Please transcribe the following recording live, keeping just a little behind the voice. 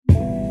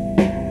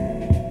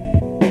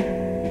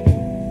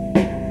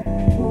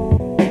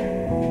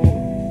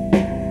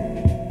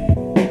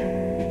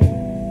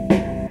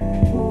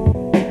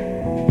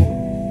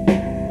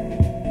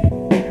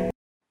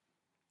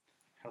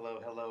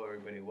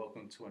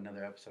to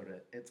another episode of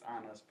It's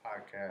On Us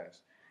podcast.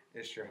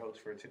 It's your host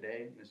for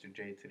today, Mr.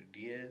 J to the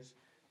Diaz.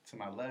 To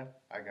my left,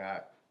 I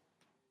got.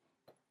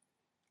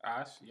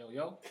 Ash,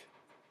 yo.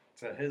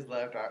 To his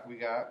left, we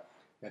got.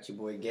 Got your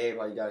boy Gabe.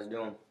 How you guys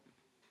doing?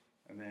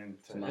 And then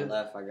to my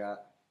left, I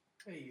got.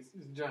 Hey,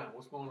 it's John.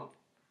 What's going on?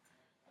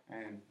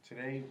 And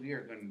today we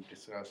are going to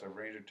discuss a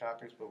range of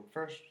topics. But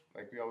first,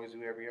 like we always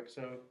do every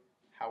episode,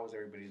 how was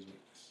everybody's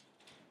weeks?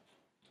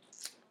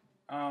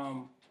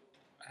 I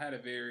had a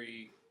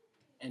very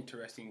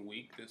interesting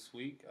week this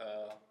week.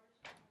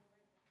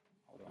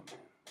 Hold on,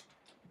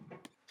 man.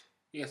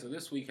 Yeah, so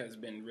this week has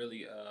been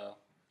really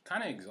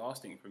kind of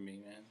exhausting for me,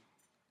 man.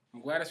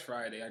 I'm glad it's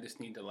Friday. I just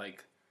need to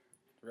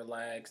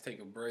relax,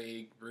 take a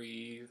break,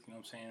 breathe. You know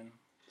what I'm saying?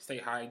 Stay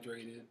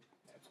hydrated.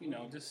 You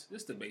know,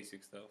 just the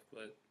basic stuff.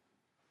 But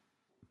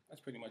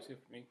that's pretty much it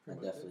for me. I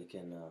definitely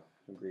can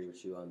agree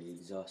with you on the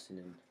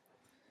exhausting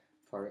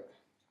part.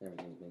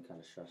 Everything's been kind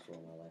of stressful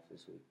in my life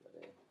this week,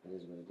 but it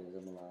is what it is.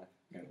 I'm alive.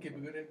 Gotta keep a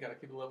good head. Gotta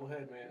keep a level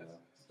head, man.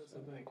 That's the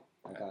thing.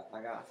 I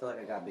feel like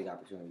I got big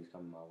opportunities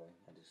coming my way.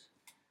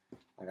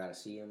 I gotta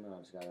see them, and I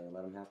just gotta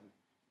let them happen.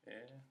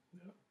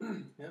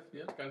 Yeah.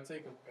 Yep. Gotta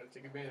take them. Gotta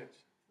take advantage.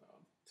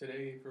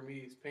 Today for me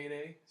is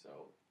payday,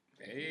 so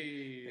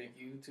hey, thank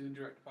you to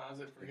Direct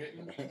Deposit for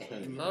hitting.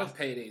 I love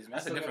paydays, man.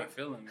 That's a different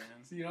feeling,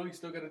 man. So, you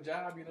still got a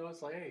job.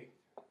 It's like, hey,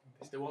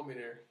 they still want me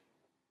there.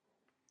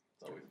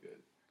 It's always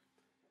good.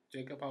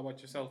 Jacob, how about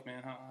yourself,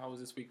 man? How was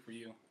this week for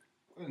you?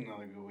 It was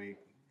another good week.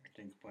 I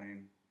can't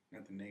complain.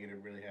 Nothing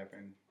negative really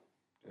happened.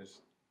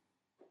 Just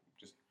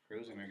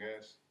cruising, I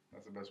guess.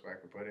 That's the best way I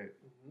could put it.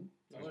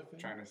 Mm-hmm. Just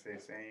trying to stay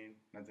sane.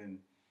 Nothing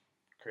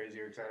crazy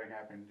or exciting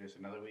happened. Just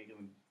another week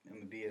in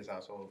the Diaz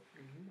household.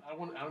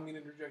 Mm-hmm. I don't mean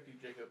to interject you,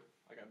 Jacob.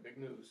 I got big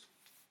news.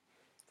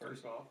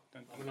 First off,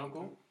 I'm an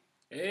uncle.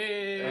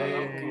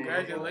 Hey,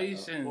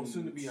 congratulations. Well,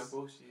 soon to be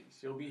uncle.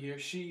 She'll be here.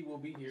 She will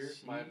be here.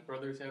 My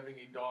brother's having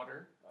a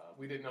daughter.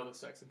 We didn't know the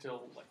sex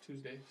until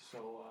Tuesday,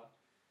 so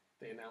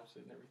they announced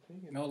it and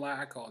everything. And no lie,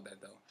 I called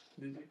that though.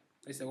 Did you?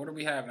 They said, "What are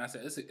we having?" I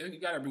said, "You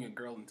got to bring a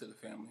girl into the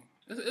family."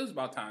 It was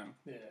about time.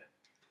 Yeah,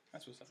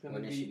 that's what's up. It's going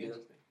to be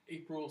interesting.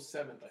 April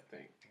 7th, I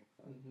think.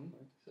 Mm-hmm.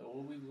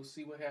 So we will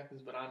see what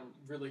happens, but I'm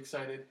really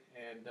excited,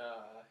 and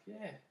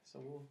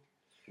so we'll.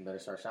 You better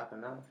start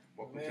shopping now.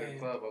 Welcome to the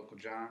club, Uncle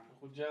John.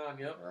 Uncle John,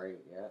 yep. Right,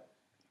 yeah.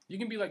 You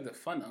can be like the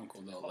fun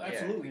uncle though.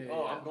 Absolutely.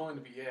 Yeah. I'm going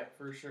to be,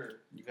 for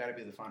sure. You got to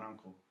be the fun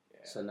uncle.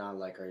 Yeah. So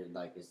now,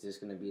 is this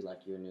gonna be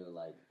like your new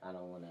I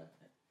don't want to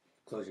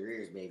close your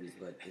ears, babies,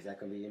 but is that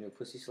gonna be your new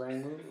pussy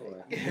slang move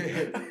or?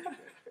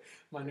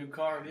 My new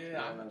card, yeah. You know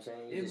what I'm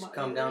saying? You just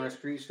come down the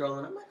street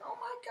strolling. I'm like, oh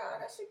my god,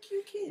 that's a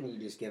cute kid, and you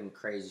just give them a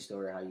crazy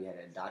story how you had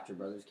to adopt your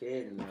brother's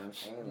kid. You know what I'm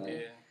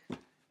saying?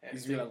 And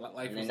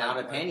then now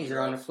the panties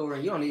are on the floor,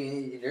 and you don't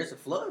even. There's a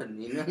flood,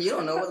 and you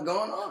don't know what's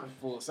going on.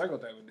 Full circle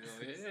type of deal.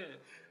 Yeah.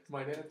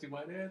 My dad too.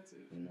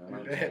 You know,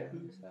 my dad.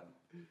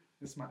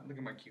 Look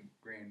at my cute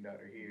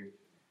granddaughter here.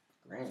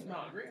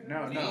 No.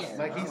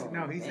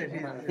 He said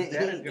his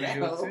dad is gonna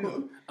do it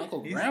too.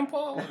 Uncle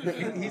Grandpa.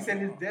 He said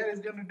his dad is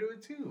gonna do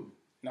it too.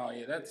 No,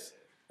 yeah,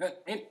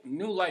 that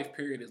new life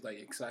period is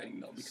exciting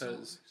though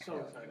because so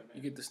exciting, man.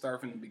 You get to start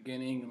from the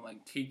beginning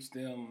and teach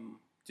them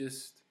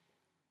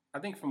I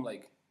think from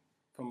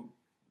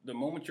the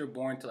moment you're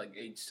born to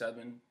age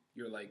 7,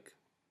 you're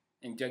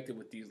injected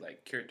with these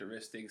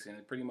characteristics, and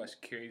it pretty much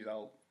carries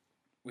out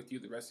with you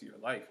the rest of your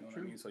life. You know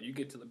what I mean? So you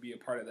get to be a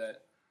part of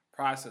that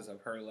process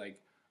of her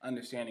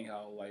understanding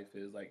how life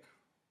is. I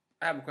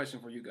have a question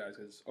for you guys,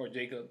 or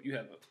Jacob, you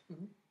have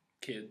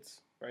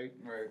kids, right?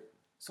 Right.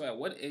 So at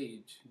what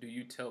age do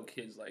you tell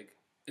kids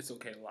it's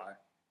okay to lie,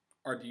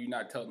 or do you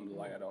not tell them to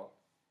lie at all?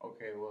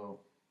 Okay,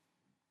 well,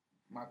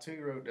 my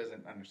 2-year-old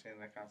doesn't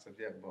understand that concept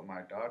yet, but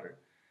my daughter,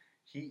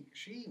 she's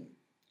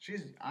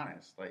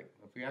honest.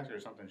 If we ask her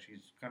something,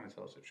 she's gonna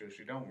tell us the truth.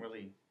 She don't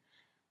really.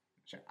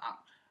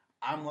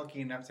 I'm lucky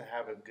enough to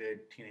have a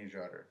good teenage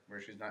daughter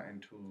where she's not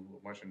into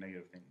a bunch of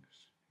negative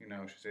things.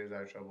 She stays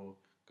out of trouble,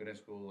 good in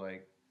school.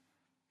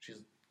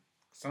 She's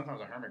sometimes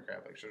a hermit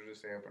crab. She'll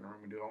just stay up in her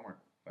room and do homework.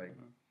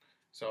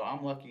 So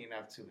I'm lucky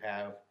enough to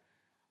have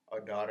a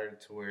daughter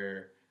to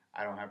where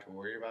I don't have to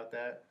worry about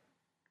that.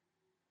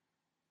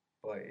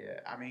 But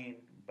yeah,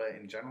 but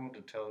in general,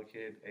 to tell a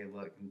kid, hey,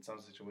 look, in some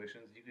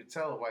situations, you could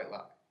tell a white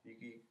lie.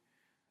 If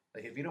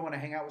you don't want to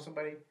hang out with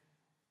somebody,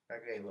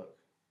 hey, look.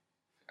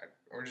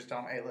 Or just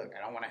tell them, hey, look, I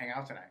don't want to hang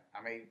out tonight.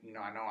 I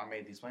know I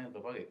made these plans,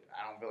 but fuck it.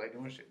 I don't feel like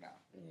doing shit now.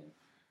 Yeah.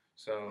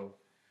 So,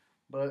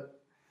 but.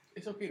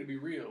 It's okay to be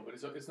real, but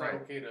it's not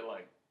okay to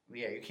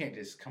Yeah, you can't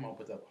just come up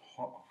with a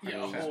whole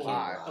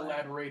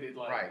elaborated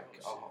right.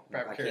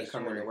 I can't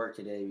come into work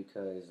today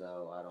because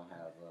I don't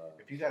have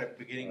if you got a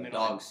beginning, middle,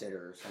 dog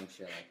sitter or some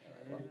shit like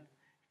that.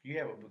 If you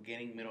have a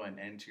beginning, middle, and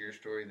end to your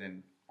story,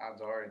 then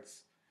odds are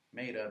it's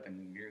made up,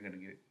 and you're gonna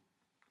get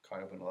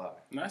caught up in a lie.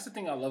 And that's the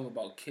thing I love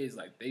about kids.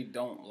 They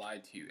don't lie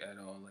to you at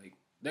all.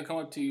 They come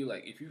up to you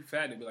if you're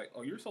fat, they'll be like,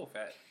 "Oh, you're so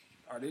fat,"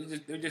 or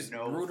they're just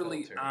no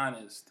brutally filter.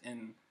 Honest.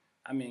 And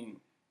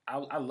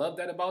I love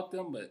that about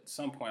them, but at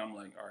some point I'm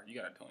like, all right, you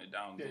gotta tone it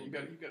down. Yeah, you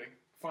gotta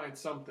find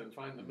something,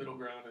 find the middle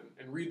ground,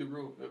 and read the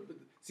room. But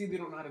see, they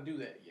don't know how to do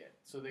that yet,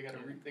 so they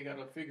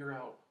gotta figure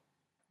out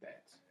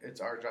that. It's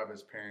our job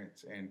as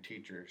parents and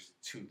teachers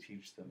to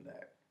teach them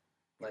that.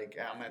 Like,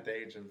 I'm at the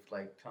age of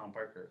like telling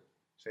Parker,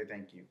 say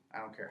thank you. I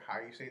don't care how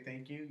you say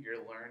thank you.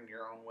 You'll learn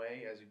your own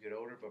way as you get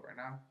older. But right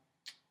now,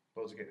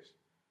 those are gifts.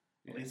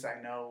 At least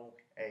I know,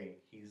 A,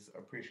 he's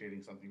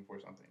appreciating something for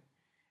something,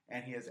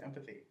 and he has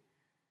empathy,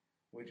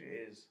 which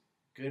is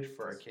good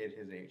for a kid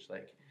his age.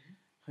 Like,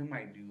 he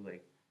might do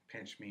like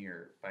pinch me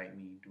or bite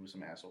me, do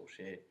some asshole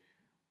shit.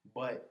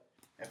 But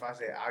if I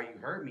say, "Oh, you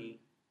hurt me,"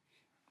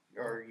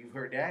 or "You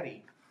hurt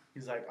Daddy,"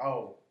 he's like,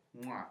 "Oh,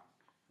 mwah."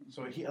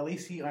 So at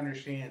least he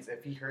understands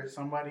if he hurts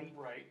somebody,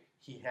 right?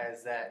 He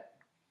has that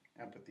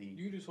empathy.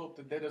 You just hope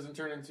that doesn't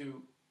turn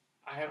into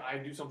I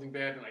do something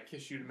bad and I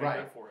kiss you to make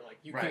up for it. Like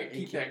you can't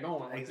keep that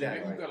going. Like,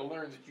 exactly. You've got to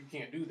learn that you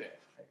can't do that.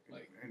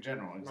 Like in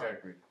general,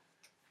 exactly.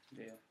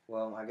 Right. Yeah.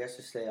 Well, I guess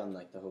to stay on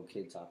like the whole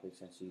kid topic,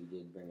 since you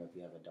did bring up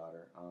you have a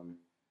daughter.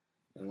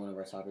 And one of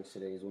our topics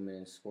today is women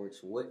in sports.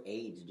 What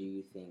age do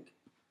you think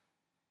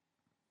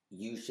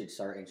you should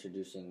start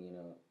introducing?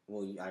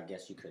 Well, I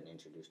guess you couldn't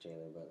introduce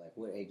Taylor, but like,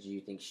 what age do you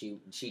think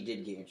she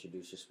did get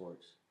introduced to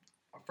sports?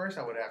 First,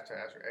 I would have to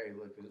ask her, "Hey,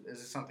 look,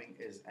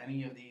 is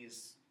any of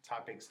these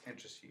topics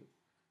interest you?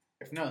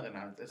 If no, then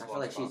I feel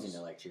like she's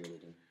into like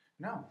cheerleading.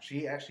 No,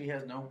 she actually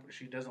has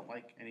she doesn't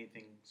like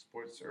anything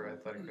sports or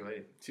athletic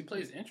related. She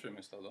plays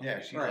instruments though.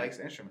 Yeah, she likes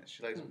instruments.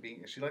 She likes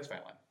she likes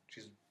violin.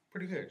 She's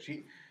pretty good.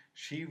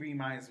 She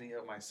reminds me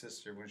of my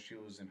sister when she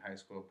was in high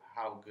school,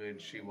 how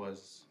good she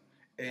was.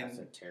 That's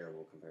a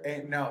terrible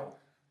comparison.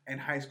 In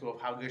high school,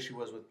 of how good she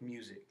was with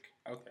music.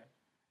 Okay.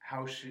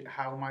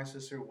 How my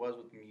sister was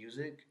with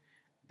music,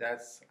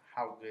 that's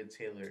how good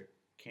Taylor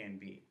can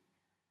be.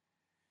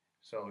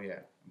 So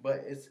yeah,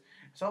 but it's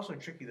also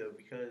tricky though,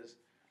 because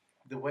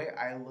the way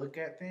I look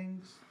at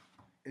things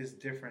is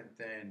different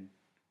than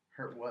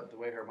the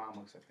way her mom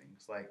looks at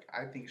things. Like,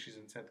 I think she's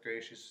in 10th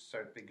grade. She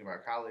started thinking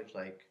about college.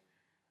 Like,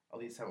 at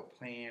least have a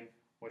plan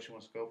what she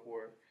wants to go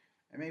for.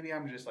 And maybe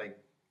I'm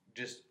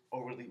just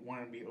overly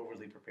want to be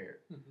overly prepared.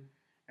 Mm-hmm.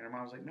 And her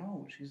mom's like,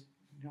 no, she's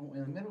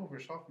in the middle of her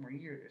sophomore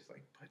year. It's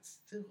like, but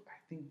still, I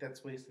think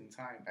that's wasting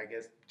time. I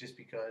guess just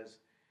because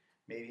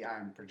maybe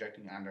I'm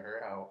projecting onto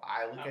her how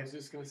I look at it. I was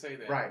just gonna say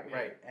that.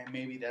 Right. And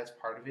maybe that's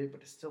part of it,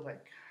 but it's still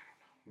like,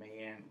 I don't know,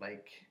 man,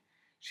 like,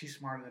 she's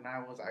smarter than I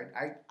was.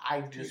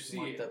 I just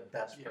want the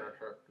best for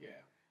her. Yeah.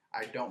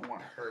 I don't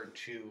want her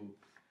to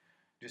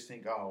just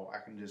think, oh,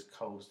 I can just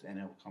coast and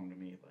it'll come to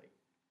me. Like,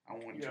 I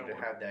want you to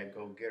have that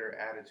go-getter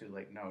attitude.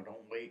 Like, no,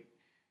 don't wait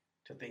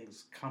till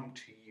things come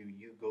to you.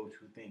 You go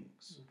to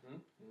things. Mm-hmm.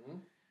 Mm-hmm.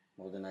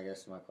 Well, then I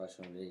guess my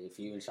question would be, if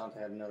you and Shanta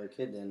had another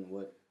kid, then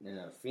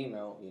a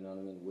female, you know what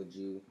I mean, would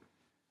you...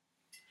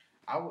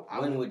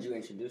 when would you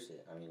introduce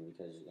it? I mean,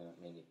 because,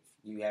 if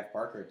you have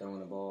Parker throwing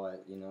the ball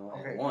at,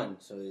 at one,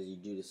 so you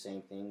do the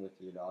same thing with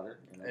your daughter?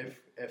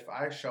 If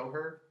I show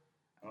her,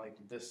 like,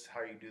 this is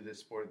how you do this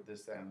sport,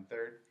 this, that, and the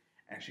third,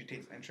 and she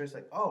takes interest,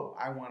 like, oh,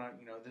 I want to,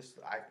 this,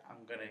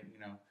 I'm going to,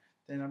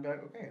 then I'll be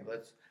like, okay,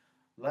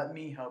 let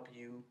me help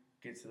you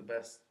get to the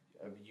best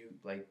of you,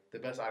 like, the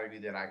best out of you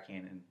that I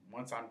can, and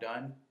once I'm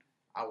done,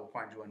 I will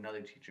find you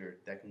another teacher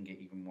that can get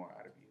even more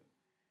out of you.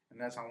 And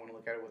that's how I want to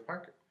look at it with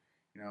Parker.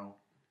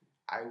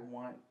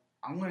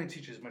 I'm going to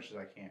teach as much as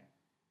I can.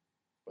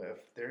 But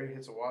if there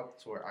hits a wall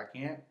to where I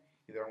can't,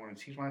 either I want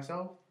to teach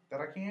myself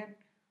that I can,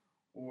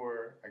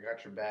 or I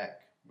got your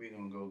back, we're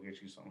going to go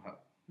get you some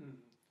help. Mm-hmm.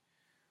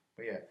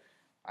 But yeah,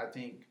 I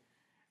think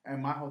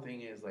my whole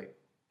thing is, like,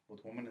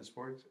 with women in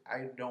sports,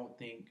 I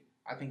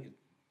think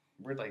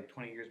we're like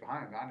 20 years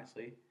behind,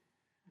 honestly.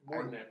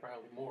 More than that,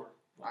 probably more.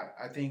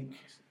 I think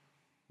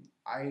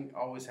I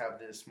always have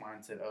this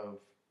mindset of,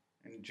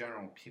 in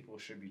general, people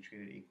should be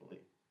treated equally.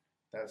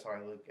 That's how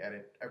I look at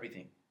it.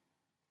 Everything.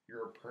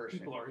 You're a person.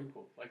 People are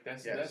equal. Like,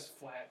 that's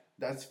flat.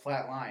 That's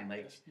flat line.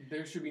 Like,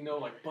 there should be no,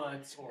 like,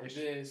 buts or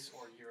this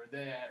or you're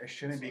that. It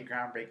shouldn't be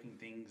groundbreaking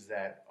things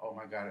that, oh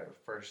my God,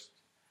 first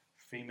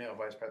female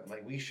vice president.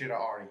 Like, we should have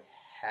already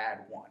had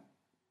one.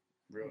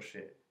 Real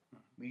shit.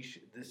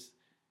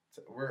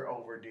 We're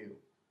overdue.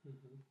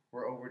 Mm-hmm.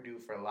 We're overdue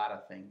for a lot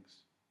of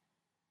things.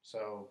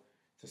 So,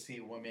 to see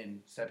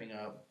women stepping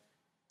up,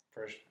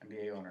 first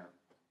NBA owner,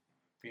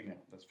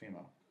 female. That's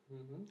female.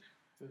 Mm-hmm.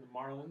 The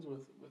Marlins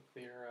with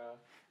their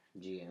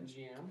GM.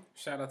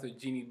 Shout out to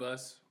Jeannie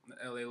Buss,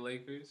 the LA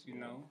Lakers.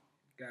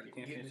 Got a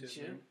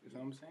championship. You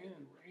know what I'm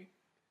saying?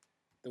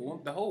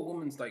 Right. The whole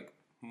women's like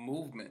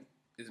movement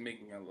is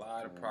making a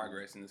lot of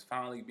progress and is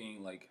finally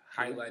being like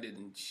highlighted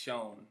and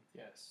shown.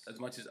 Yes. As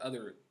much as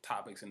other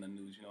topics in the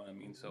news. You know what I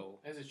mean? Mm-hmm. So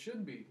as it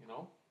should be.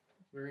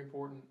 Very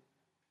important.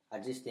 I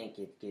just think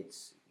it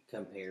gets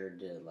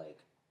compared to like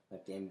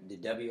the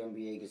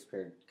WNBA gets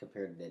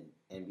compared to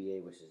the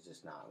NBA, which is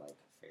just not like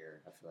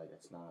fair. I feel like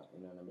it's not.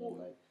 You know what I mean?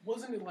 Well,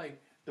 wasn't it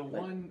like the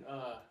one?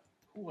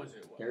 Who was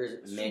it?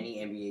 There's many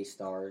NBA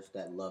stars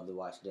that love to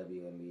watch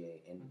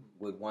WNBA and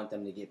would want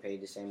them to get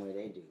paid the same way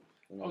they do.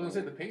 I was gonna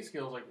say the pay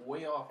scale is like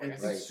way off. Like, I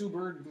think Sue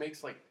Bird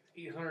makes like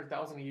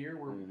 $800,000 a year,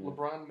 where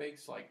LeBron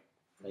makes like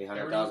Like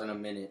 100,000 a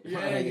minute.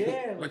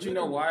 Yeah. But you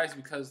know why? It's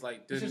because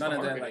like there's none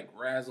of that marketing. like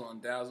razzle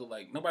and dazzle.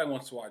 Like nobody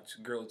wants to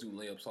watch girls do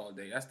layups all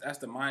day. That's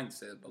the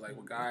mindset. But like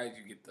with guys,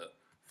 you get the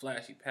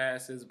flashy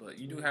passes, but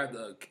you do have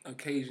the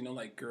occasional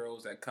like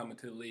girls that come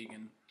into the league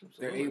and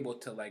they're able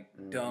to like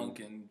dunk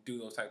and do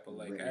those type of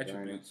like Brittany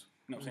attributes.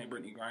 You know what I'm saying?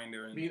 Brittany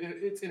Griner. And, I mean,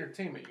 it's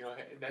entertainment. You know,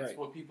 that's Right.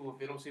 what people, if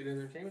they don't see it as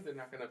entertainment, they're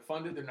not going to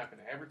fund it. They're not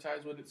going to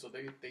advertise with it. So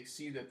they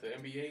see that the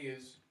NBA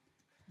is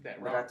that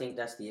But route. I think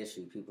that's the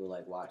issue. People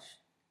like watch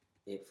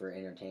it for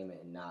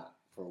entertainment and not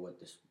for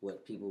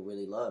what people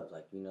really love.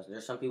 Like, you know,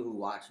 there's some people who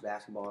watch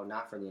basketball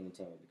not for the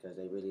entertainment because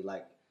they really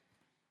like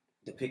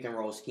the pick and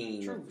roll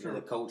scheme, True.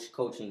 the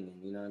coaching,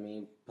 and you know what I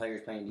mean,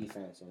 players playing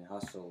defense and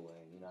hustle,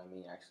 and you know what I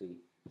mean, actually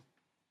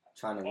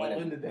trying to All win.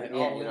 into that, Yeah,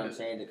 all you know what I'm into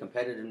saying, the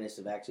competitiveness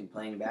of actually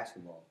playing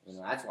basketball. You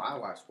know, that's why I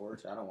watch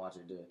sports. I don't watch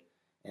it to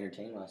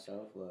entertain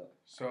myself, but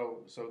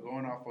So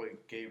going off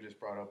what Gabe just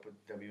brought up with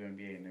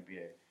WNBA and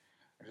NBA,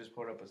 I just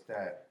pulled up a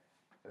stat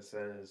that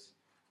says,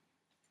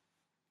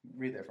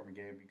 read that for me,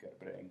 Gabe. You got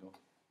a better angle.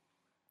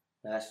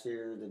 last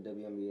year the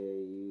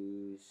WNBA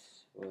was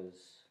what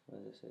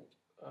does it say?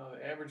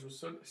 Average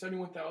was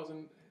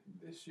 71,000.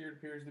 This year it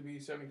appears to be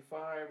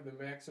 75.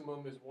 The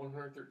maximum is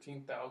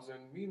 113,000.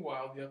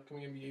 Meanwhile, the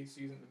upcoming NBA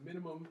season, the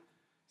minimum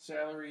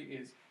salary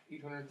is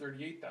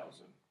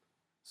 838,000.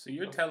 so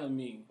you're telling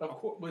me, Of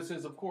course, but it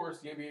says, of course,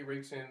 the NBA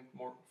rakes in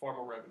far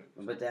more revenue.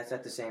 But that's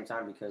at the same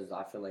time because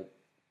I feel like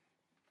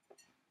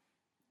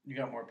You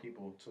got more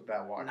people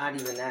that watch. not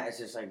even that. It's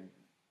just like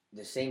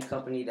the same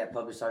company that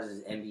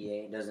publicizes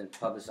NBA doesn't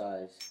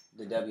publicize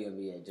the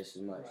WNBA just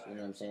as much. Right. You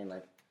know what I'm saying?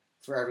 Like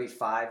for every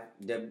 5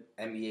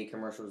 NBA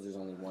commercials, there's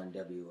only one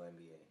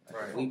WNBA. Like,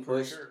 Right. If we For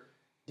push sure.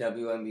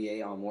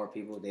 WNBA on more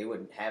people, they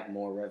would have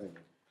more revenue.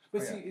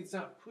 But Oh, see, yeah. it's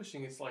not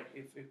pushing. It's like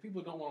if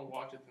people don't want to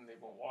watch it, then they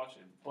won't watch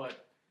it.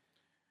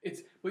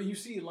 But you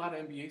see a lot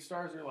of NBA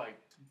stars. They're like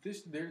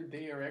this.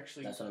 They are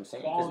actually. That's what I'm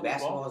saying. Because quality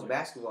basketball ball is players.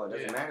 basketball. It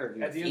doesn't Yeah. matter if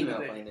you're At a the end of the female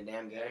day. playing the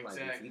damn game. Yeah, Like if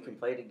you exactly. can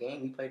play the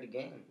game, you play the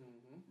game.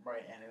 Mhm.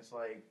 Right, and it's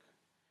like,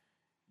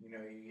 you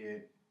know, you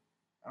get,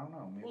 I don't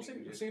know, maybe Well, you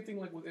same, just, same thing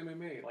like with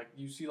MMA. Like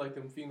you see, like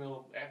them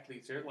female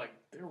athletes, they're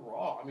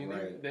raw. I mean,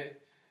 Right. they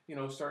you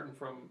know, starting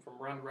from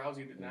Ronda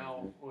Rousey to now,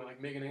 Mm-hmm. or like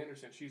Megan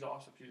Anderson, she's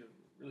awesome. She's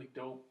a really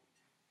dope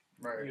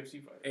right. UFC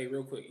fighter. hey,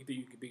 real quick, you think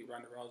you could beat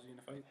Ronda Rousey in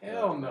a fight?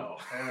 Hell no.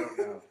 Hell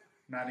no.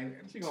 Not even.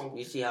 She gonna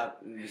You see how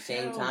the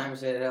same Hell time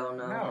said hell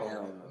no? No.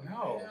 Hell no.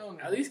 No. hell no.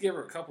 At least give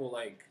her a couple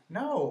like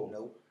No.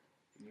 Nope.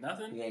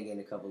 nothing. You ain't getting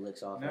a couple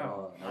licks off at No.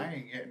 all. I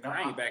ain't getting. No,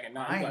 I ain't backing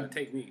down. I You gotta ain't-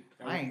 take me.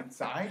 I ain't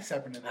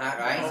stepping in that.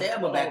 I ain't say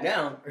I'm gonna back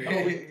down.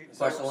 Yeah.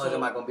 Question was,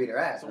 am I gonna beat her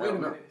ass? So I wait a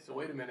don't know. minute. So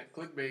wait a minute.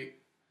 Clickbait.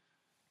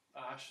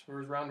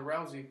 Where's Ronda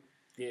Rousey?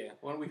 Yeah,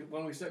 When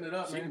we setting it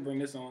up, she can man? bring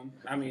this on.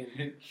 I mean,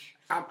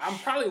 I'm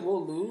probably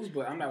will lose,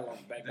 but I'm not gonna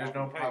back down. There's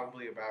no from the fight.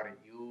 probably about it.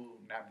 You will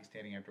not be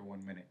standing after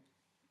 1 minute.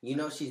 You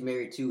know she's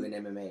married to an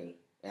MMA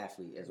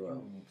athlete as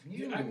well.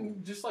 Yeah, I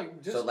mean, just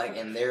So like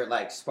in their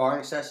like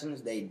sparring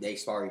sessions, they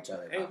spar each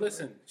other. Hey,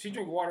 listen, she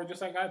drink water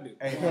just like I do.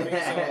 Hey. You know what I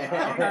mean? So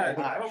I'm not.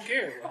 I don't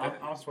care.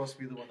 I'm supposed to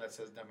be the one that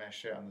says dumbass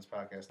shit on this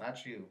podcast,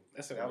 not you.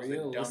 That's a That was the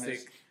realistic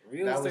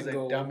That was the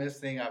goal.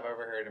 dumbest thing I've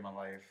ever heard in my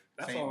life.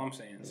 That's all I'm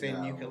saying.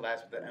 Saying you No. can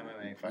last with the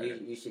MMA fighter.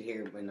 You should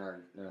hear in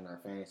our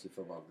fantasy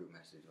football group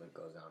message what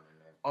goes on in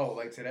there. Oh,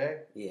 like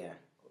today? Yeah,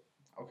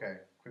 Okay,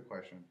 quick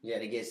question. yeah.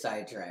 To get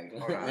sidetracked.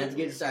 Hold on. Let's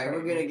get started.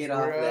 We're gonna get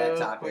off that Real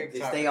topic. quick To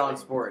topic. stay on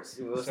sports.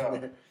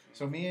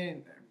 So me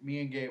and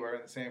Gabe are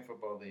in the same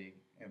football league,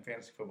 in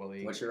fantasy football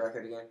league. What's your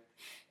record again?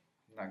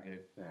 Not good.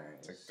 All right,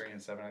 It's like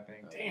 3-7, I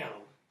think. damn.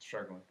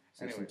 Struggling.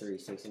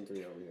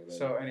 6-3 over here. Baby.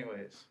 So,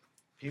 anyways,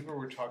 people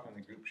were talking in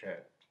the group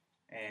chat,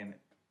 and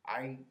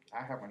I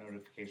have my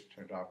notification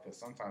turned off because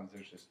sometimes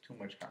there's just too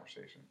much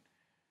conversation.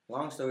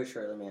 Long story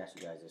short, let me ask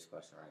you guys this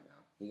question right now.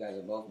 You guys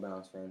are both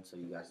Browns fans, so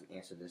you guys can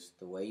answer this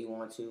the way you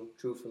want to,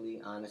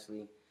 truthfully,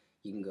 honestly.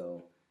 You can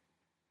go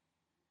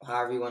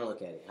however you want to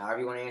look at it.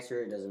 However you want to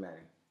answer it, doesn't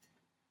matter.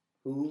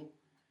 Who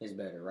is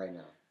better right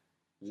now,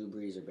 Drew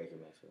Brees or Baker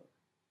Mayfield?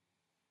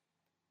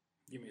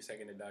 Give me a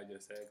second to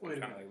digest that. I'm Wait a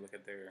trying to minute. like look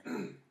at their.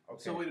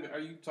 Okay. So wait a minute. Are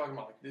you talking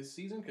about like this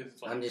season? Because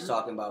it's like I'm just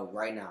talking about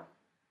right now.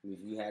 If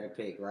you had to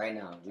pick right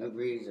now, Drew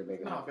Brees or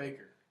Baker Not Mayfield?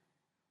 Baker.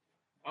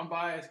 I'm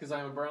biased because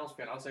I'm a Browns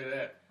fan. I'll say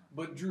that.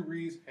 But Drew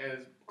Brees has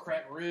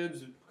cracked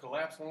ribs,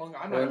 collapsed lung.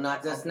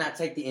 Let's not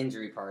take the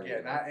injury part. Yeah, of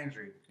it. not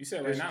injury. You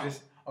said right now.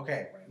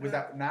 Okay, Right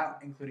without not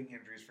including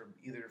injuries for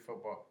either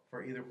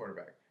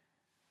quarterback.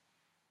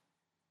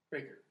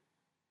 Baker.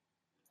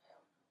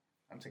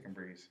 I'm taking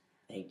Breeze.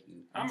 Thank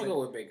you. I'm gonna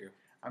go with Baker.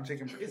 I'm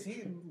taking Is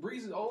he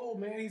Brees is old,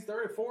 man. He's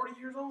 40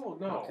 years old.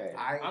 No, Okay.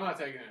 I'm not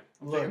taking him.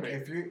 I'm Look, taking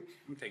Baker. if you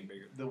I'm taking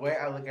Baker. the way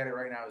I look at it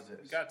right now is You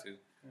this. got to.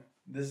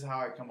 This is how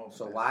I come up with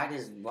So this.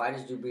 why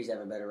does Drew Brees have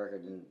a better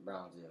record than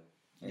Browns do?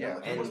 Yeah.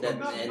 and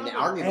Not-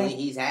 arguably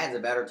he has a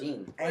better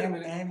team. Wait a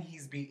minute. And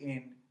he's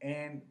beaten.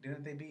 And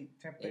didn't they beat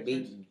Tampa They Bay?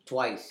 beat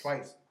twice.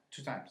 Twice.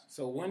 2 times.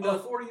 So when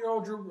does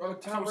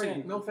 40-year-old Tom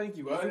Brady? No, thank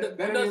you.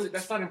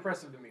 That's not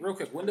impressive to me. Real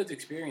quick, when does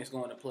experience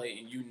go into play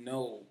and you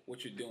know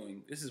what you're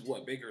doing? This is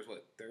what Baker's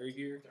 3rd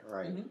year,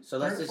 right? Mm-hmm. So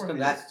let's just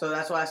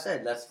that's why I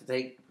said let's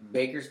take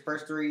Baker's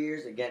first 3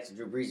 years against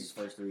Drew Brees'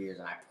 first 3 years,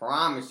 and I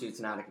promise you it's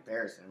not a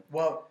comparison.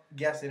 Well,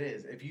 yes, it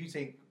is. If you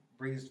take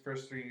Brees'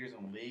 first 3 years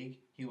in the league,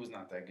 he was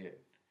not that good.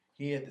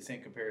 He had the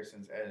same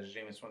comparisons as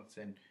Jameis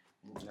Winston.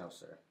 No,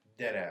 sir.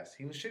 Dead ass.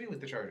 He was shitty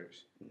with the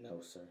Chargers. No,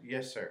 sir.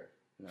 Yes, sir.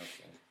 No,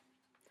 sir.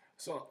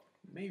 So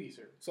maybe,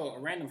 sir. So a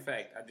random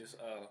fact I just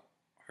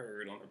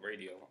heard on the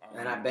radio,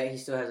 and I bet he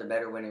still has a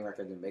better winning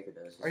record than Baker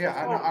does. Oh yeah,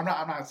 I'm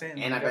not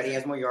saying. And I bet he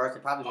has more yards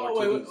and probably more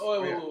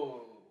TDs.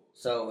 Wait.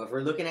 So if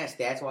we're looking at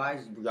stats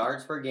wise,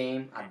 yards per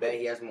game, I bet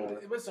he has more.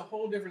 But it's a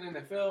whole different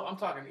NFL. I'm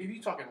talking. If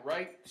you're talking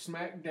right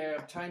smack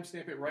dab, time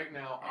stamp it right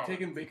now. I'm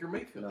taking Baker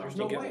Mayfield. There's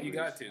no way. You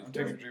got to. I'm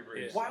taking Drew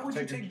Brees. Why would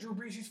you take Drew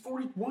Brees? He's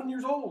 41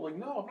 years old. Like,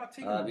 no, I'm not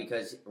taking him.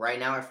 Because right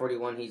now at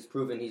 41, he's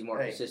proven he's more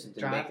consistent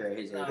than Baker at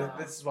his age.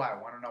 This is why. I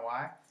want to know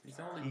why. He's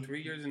only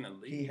 3 years in the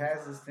league. He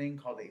has this thing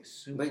called a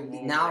Super Bowl.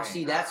 But now,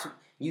 see, that's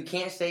you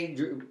can't say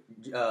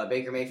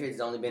Baker Mayfield has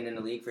only been in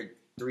the league for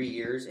 3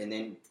 years, and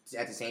then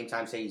at the same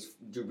time say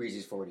Drew Brees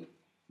is 40.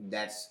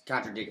 That's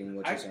contradicting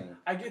what you're saying.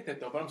 I get that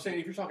though, but I'm saying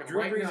if you're talking Drew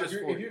right Brees now, is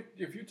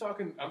if you're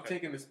talking, I'm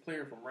taking this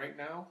player from right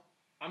now.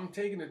 I'm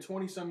taking a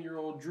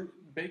 20-some-year-old Drew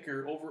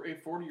Baker over a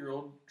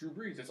 40-year-old Drew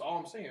Brees. That's all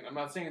I'm saying. I'm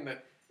not saying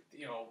that.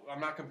 I'm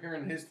not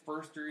comparing his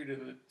first 3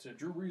 to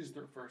Drew Brees'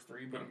 first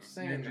 3, but I'm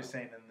saying you're just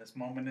saying in this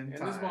moment in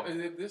time.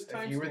 This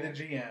time, if you were the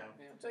GM,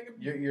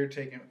 you're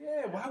taking.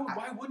 Yeah,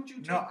 why wouldn't you?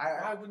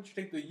 Why wouldn't you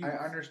take the youth?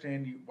 I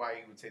understand why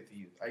you would take the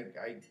youth.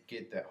 I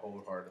get that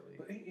wholeheartedly.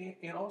 But,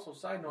 and also,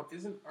 side note,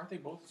 aren't they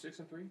both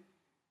 6-3?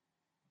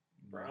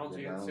 Browns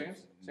and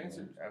Saints.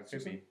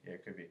 Could be. Yeah,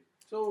 it could be.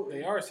 So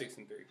they are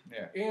 6-3.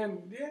 Yeah.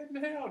 And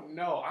hell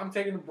no, I'm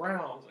taking the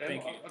Browns.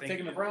 Thank you. I'm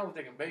taking the Browns. I'm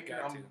taking Baker.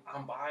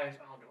 I'm biased.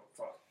 I don't give a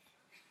fuck.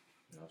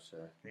 No,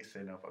 sir. He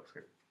said no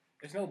fucks.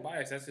 There's no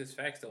bias. That's his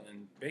facts, though.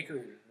 And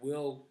Baker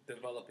will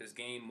develop his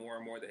game more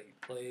and more that he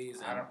plays.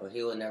 But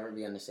he will never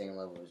be on the same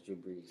level as Drew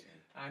Brees.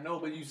 I know,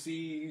 but you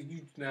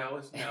see, now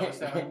it's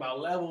talking about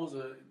levels.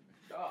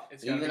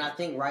 I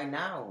think right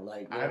now, you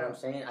know what I'm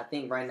saying? I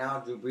think right now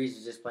Drew Brees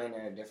is just playing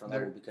at a different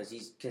level because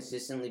he's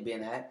consistently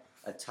been at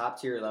a top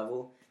tier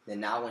level.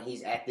 Then now when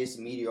he's at this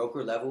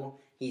mediocre level,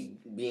 he's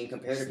being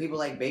compared to people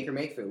like Baker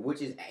Mayfield,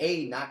 which is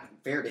not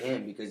fair to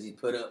him because he's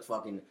put up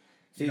fucking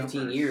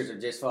 15 years of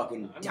just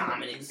fucking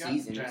dominant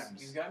seasons.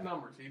 He's got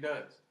numbers. He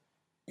does.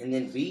 And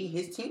then B,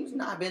 his team's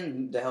not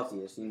been the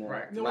healthiest.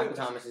 Right. Michael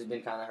Thomas has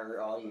been kind of hurt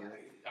all year.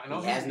 I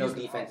know he has no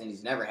defense, and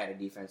he's never had a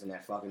defense in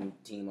that fucking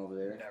team over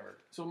there. Never.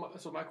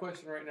 So my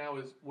question right now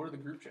is, what do the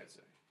group chats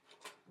say?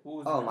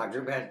 My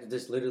group chat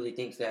just literally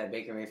thinks that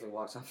Baker Mayfield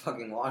walks on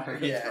fucking water.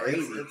 It's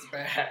crazy. It's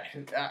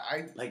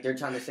bad. They're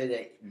trying to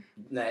say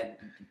that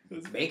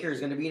Baker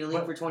is going to be in the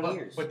league for 20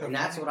 years, and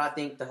that's what I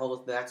think.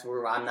 That's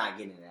where I'm not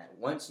getting at.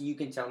 Once you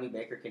can tell me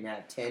Baker can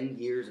have 10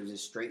 years of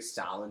just straight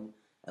solid,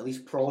 at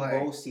least Pro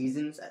Bowl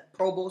seasons.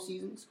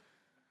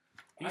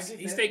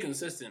 He stay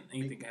consistent.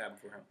 Anything can happen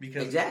for him.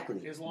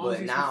 Exactly.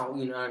 But now,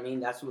 you know what I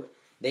mean? That's what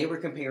they were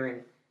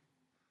comparing.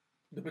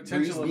 The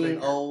potential Brees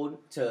being old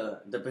to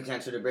the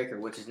potential to Baker,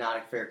 which is not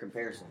a fair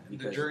comparison.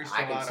 The jury's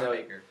still out on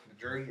Baker. The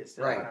jury is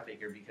still out on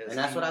Baker because. And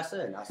that's what I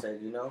said. I said,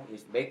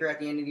 if Baker at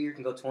the end of the year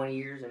can go 20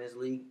 years in this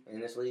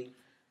league,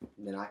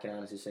 then I can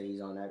honestly say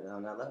he's on that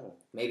level.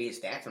 Maybe his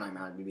stats might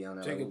not be on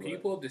that level. Jacob, can you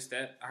pull up the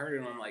stat? I heard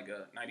it on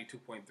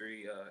 92.3.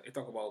 They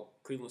talk about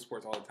Cleveland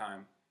sports all the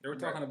time. They were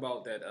talking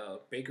about that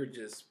Baker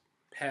just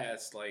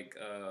passed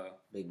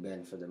Big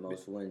Ben for the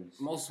most wins.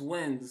 Most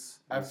wins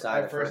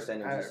inside First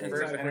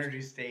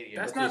Energy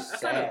Stadium. That's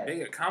not a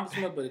big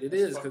accomplishment, but it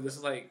is because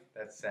it's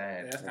that's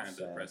sad. That's kind of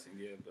depressing,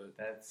 yeah. But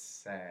that's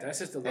sad. That's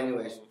just the level.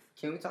 Anyways,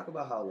 can we talk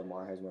about how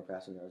Lamar has more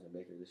passing yards than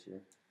Baker this year,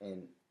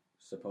 and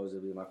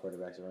supposedly my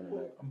quarterback's a running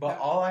back? But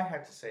all I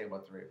have to say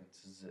about the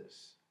Ravens is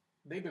this: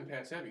 they've been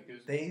pass heavy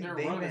because they've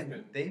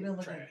been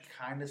looking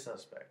kind of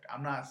suspect.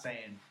 I'm not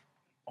saying.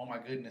 Oh my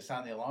goodness!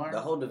 Sound the alarm. The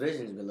whole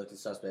division's been looking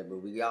suspect, but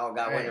we all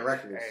got winning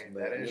records.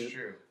 That is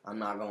true. I'm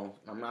not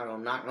gonna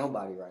knock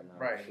nobody right now.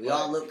 Right. We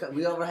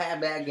all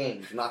had bad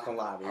games. I'm not gonna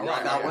lie. We all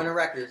got winning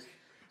records.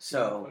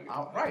 So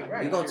right.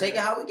 We're gonna take it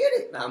how we get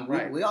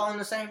it. We all in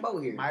the same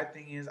boat here. My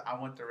thing is, I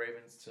want the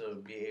Ravens to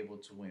be able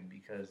to win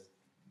because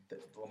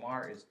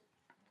Lamar is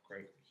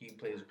great. He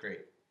plays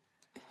great,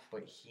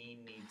 but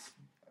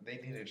they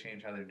need to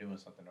change how they're doing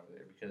something over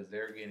there because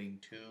they're getting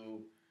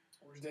too.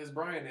 Where's Des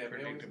Bryant at,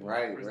 man?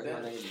 Right, where's my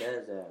nigga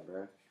Des at,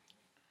 bro?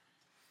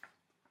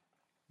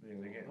 Yeah,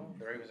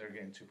 the Ravens are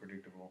getting too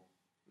predictable.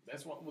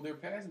 That's what. Well, they're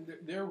passing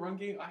their run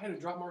game. I had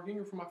to drop Mark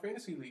Ingram from my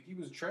fantasy league. He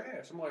was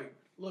trash. I'm like,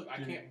 look, I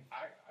can't.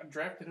 I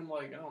drafted him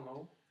I don't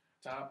know,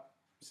 top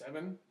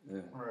 7.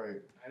 Yeah.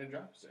 Right. I had to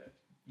drop that.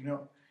 You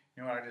know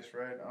what I just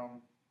read?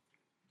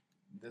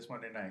 This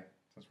Monday night,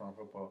 since we're on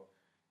football,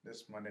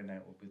 this Monday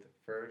night will be the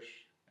first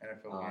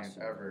NFL game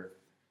ever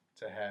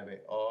to have a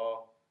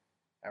all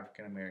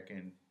African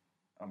American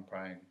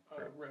umprying.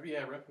 Ref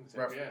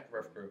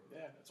crew.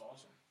 Yeah, that's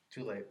awesome.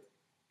 Too late.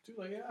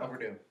 Yeah.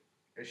 Overdue.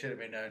 It should have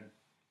been done.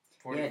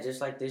 Yeah,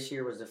 just like this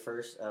year was the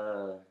first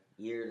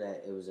year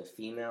that it was a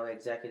female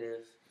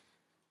executive,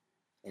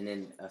 and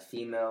then a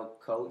female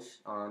coach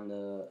on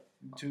the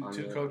two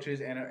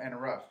coaches and a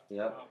ref.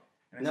 Yep.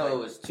 No, it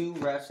was 2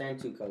 refs and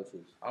 2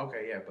 coaches.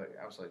 Okay, yeah, but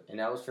I was like, and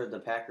that was for the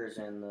Packers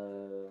and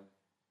or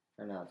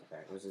not the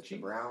Packers. Was it the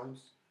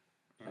Browns?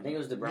 I think it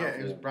was the Browns.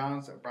 Yeah, it was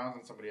Browns and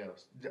somebody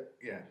else.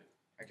 Yeah,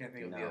 I can't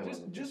think of the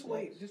other. Just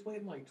wait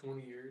in like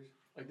 20 years.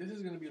 Like this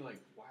is gonna be like,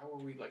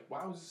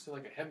 why was this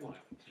like a headline?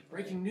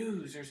 Breaking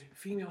news: there's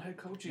female head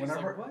coaches.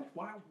 Like,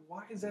 what?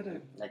 Why is that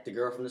like the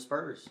girl from the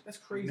Spurs? That's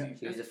crazy.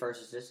 She was the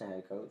first assistant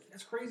head coach.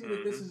 That's crazy.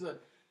 That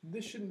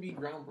this shouldn't be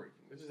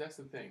groundbreaking. That's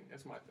the thing.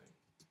 That's my thing.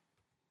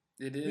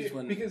 It is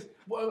because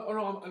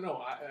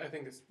I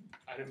think it's.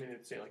 I didn't mean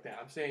to say it like that.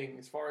 I'm saying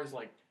as far as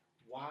like,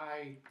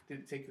 why did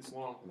it take this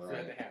long for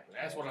that to happen?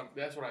 That's what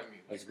I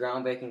mean. It's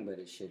groundbreaking, but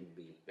it shouldn't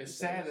be. It's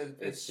sad.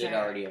 It should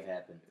already have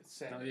happened. It's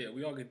sad. No, yeah,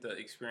 we all get to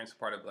experience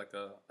part of like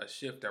a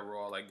shift that we're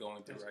all like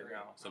going through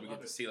now. So we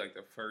get to see like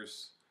the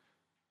first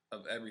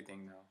of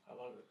everything now. I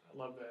love it. I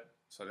love that.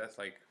 So that's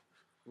like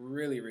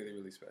really, really,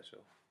 really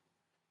special.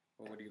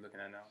 Well, what are you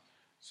looking at now?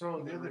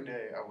 So the other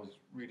day I was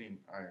reading.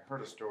 I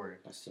heard a story.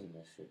 I seen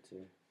that shit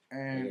too.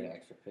 And get an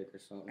extra pick or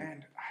something.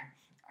 And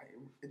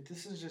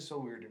this is just so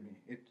weird to me.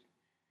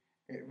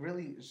 It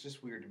really is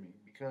just weird to me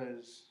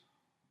because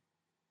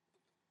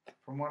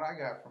from what I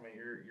got from it,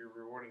 you're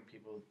rewarding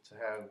people to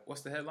have.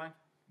 What's the headline?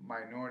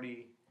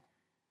 Minority.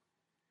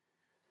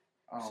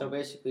 So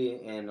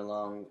basically, in a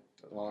long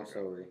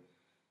story,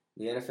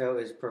 the NFL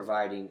is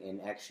providing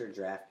an extra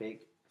draft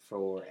pick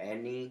for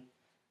any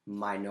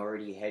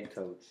minority head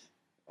coach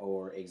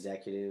or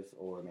executive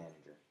or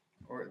manager.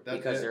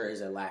 Because there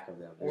is a lack of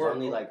them. There's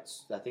only I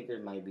think there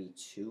might be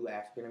 2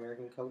 African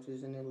American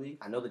coaches in the league.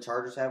 I know the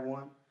Chargers have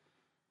one.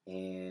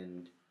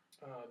 And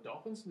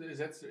Dolphins? Is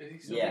he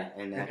still there?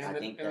 And then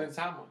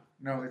Tomlin.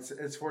 No,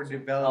 it's for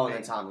developing. Oh,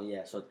 and Tomlin,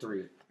 yeah. So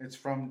 3. It's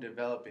from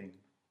developing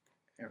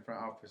and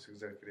front office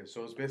executives.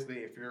 So it's basically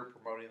if you're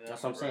promoting them.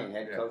 That's what I'm saying.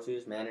 Head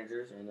coaches,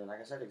 managers, and then like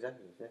I said,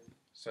 executives. Yeah.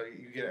 So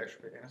you get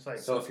extra, and it's like.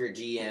 So if you're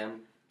GM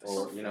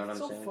or you know what I'm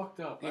saying. So fucked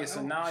up. Yeah.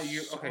 So now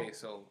you okay.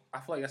 So I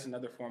feel like that's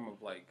another form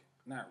of like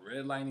not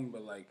redlining,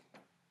 but like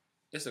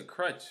it's a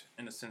crutch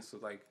in the sense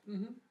of like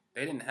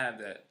they didn't have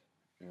that.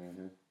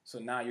 Mm-hmm. So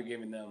now you're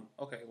giving them,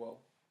 okay, well,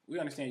 we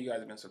understand you guys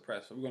have been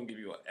suppressed, so we're going to give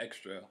you an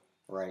extra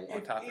right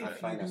on top of that.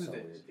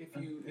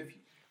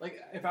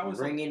 If I was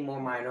bring in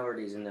more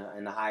minorities in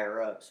the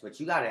higher ups, but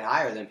you got to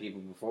hire them people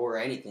before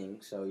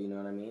anything. So you know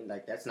what I mean?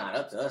 Like that's not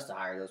up to us to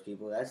hire those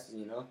people. That's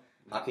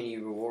how can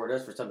you reward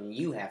us for something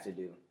you have to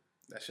do?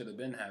 That should have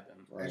been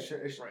happened. Right.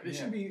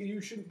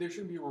 There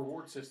should be a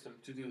reward system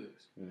to do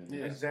this. Mm-hmm.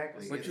 Yeah.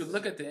 Exactly. But you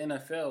look at the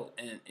NFL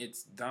and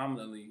it's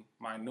dominantly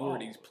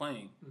minorities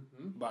playing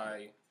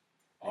by.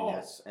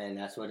 And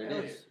that's what it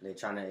is. They're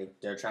trying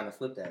to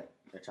flip that.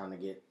 They're trying to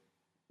get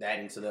that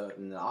into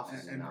the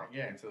offices now.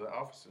 Yeah, into the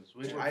offices,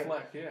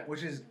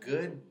 which is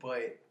good,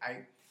 but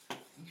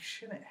you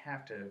shouldn't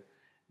have to.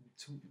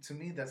 To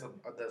me, that's a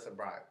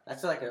bribe.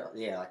 That's like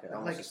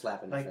almost a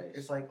slap in the face.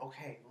 It's like,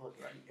 okay, look,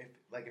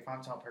 if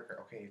I'm telling Parker,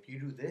 okay, if you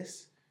do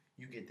this,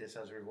 you get this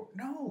as a reward.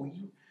 No,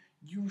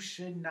 you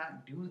should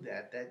not do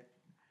that.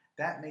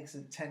 That makes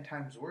it 10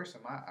 times worse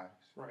in my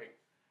eyes. Right.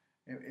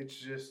 It's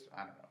just I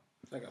don't know.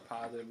 It's like a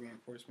positive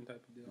reinforcement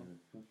type of deal.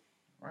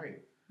 Mm-hmm.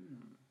 Right.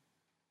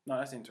 No,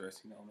 that's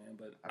interesting though, man.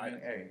 But I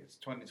mean, hey, it's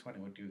 2020.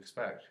 What do you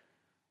expect?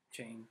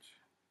 Change.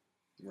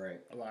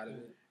 Right. A lot of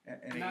it.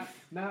 And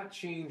not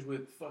change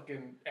with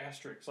fucking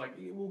asterisks. Like,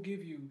 we'll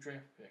give you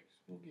draft picks.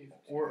 We'll give you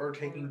or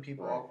taking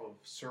people off of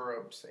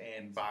syrups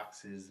and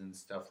boxes and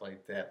stuff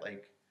like that.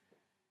 Like,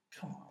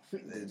 come on.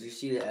 Did you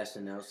see the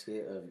SNL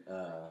skit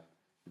of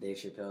Dave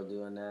Chappelle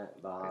doing that?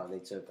 About how they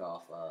took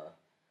off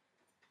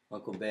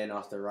Uncle Ben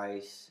off the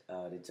rice.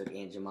 They took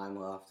Aunt Jemima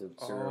off the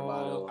syrup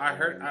bottle. I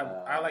heard.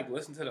 I like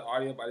listened to the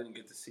audio, but I didn't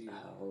get to see it.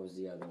 What was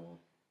the other one?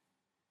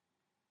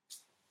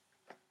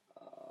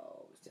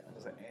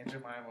 Was it Aunt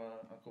Jemima,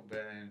 Uncle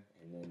Ben?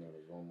 And then there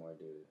was one more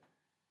dude.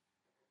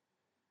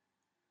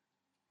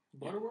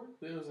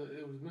 Butterworth? It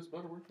was Miss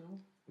Butterworth,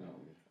 no?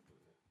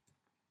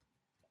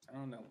 I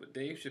don't know, but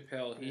Dave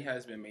Chappelle, he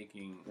has been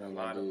making a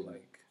lot of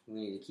like. We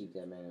need to keep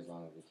that man as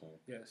long as we can.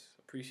 Yes,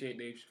 appreciate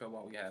Dave Chappelle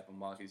while we have him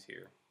while he's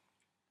here.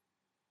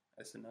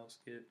 SNL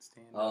skit,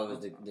 stand up. Oh, it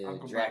was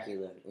the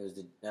Dracula. It was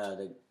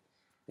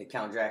the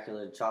Count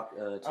Dracula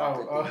chocolate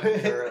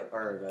syrup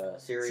or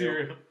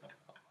cereal. Oh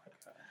my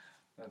god,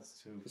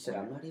 that's too. He said,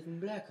 "I'm not even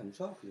black. I'm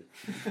chocolate."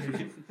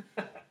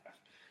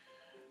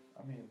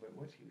 I mean, but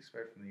what do you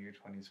expect from the year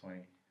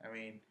 2020? I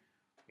mean,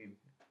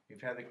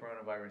 we've had the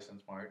coronavirus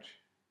since March,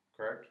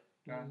 correct,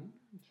 John?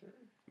 Mm-hmm. Sure.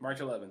 March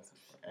 11th.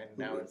 And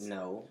now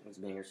it's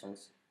been here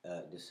since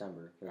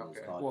December. It's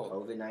called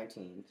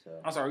COVID-19.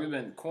 So I'm sorry, we've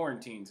been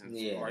quarantined since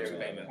March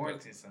 11th.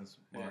 Quarantined since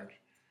March.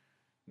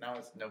 Now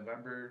it's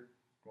November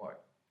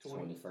what?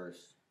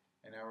 21st.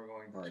 And now we're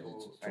going to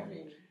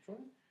 20th.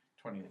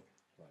 20th.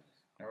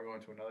 we're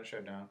going to another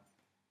shutdown.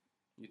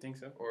 You think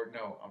so? Or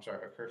no, I'm sorry,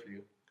 a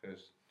curfew,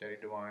 because Daddy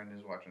DeWine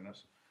is watching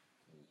us.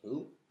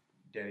 Who?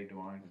 Daddy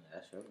DeWine.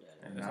 That's your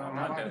daddy. That's No, not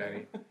not my my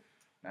daddy. daddy.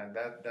 Now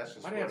that's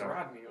just My dad's what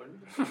Rodney.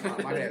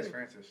 my dad's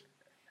Francis.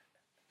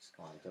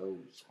 Squanto.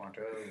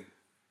 Squanto.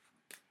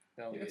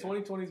 Hell Yeah,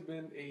 2020's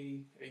been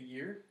a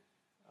year.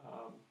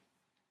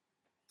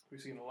 We've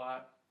seen a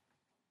lot,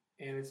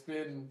 and it's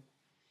been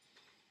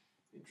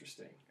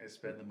interesting. It's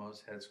been the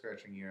most head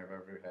scratching year I've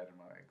ever had in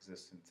my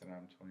existence, and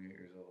I'm 28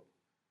 years old.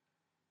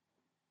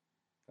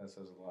 That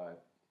says a lot.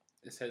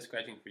 It's head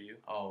scratching for you.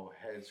 Oh,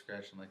 head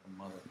scratching like a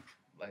mother,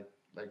 like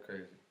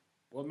crazy.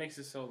 What makes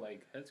it so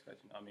like head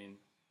scratching? I mean,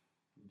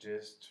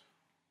 Just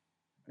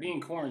being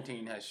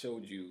quarantined has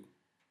showed you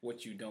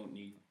what you don't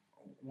need.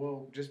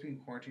 well, just being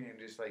quarantined and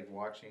just like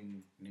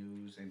watching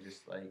news and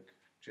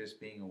just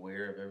being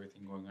aware of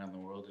everything going on in the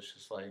world. It's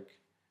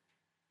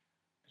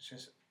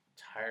just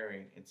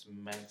tiring. It's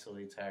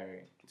mentally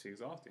tiring. It's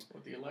exhausting.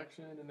 With the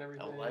election and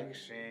everything.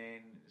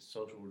 Election,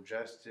 social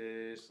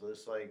justice.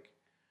 It's like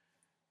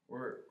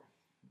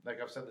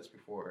like I've said this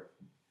before.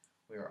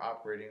 We are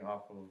operating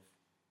off of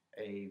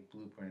a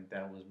blueprint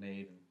that was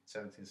made in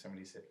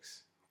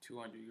 1776.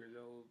 200 years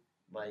old.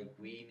 Like,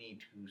 we need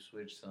to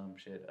switch some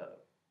shit up.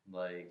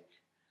 Like,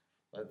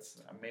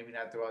 let's maybe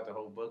not throw out the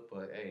whole book,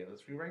 but hey,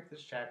 let's rewrite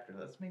this chapter.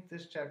 Let's make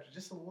this chapter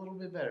just a little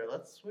bit better.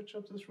 Let's switch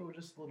up this rule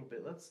just a little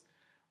bit.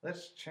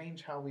 Let's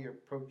change how we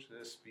approach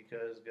this,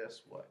 because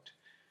guess what?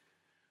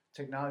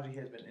 Technology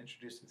has been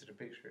introduced into the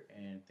picture,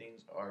 and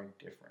things are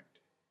different.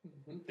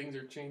 Mm-hmm. Things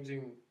are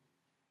changing.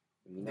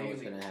 You know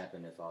what's gonna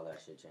happen if all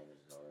that shit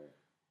changes, alright?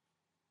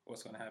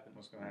 What's gonna happen?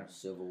 What's gonna happen?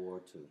 Civil War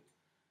 2.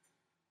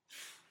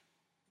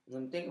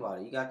 When you think about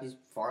it, you got these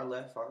far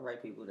left, far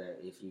right people that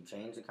if you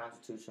change the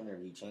Constitution or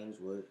you change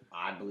what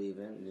I believe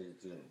in,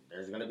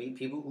 there's gonna be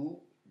people who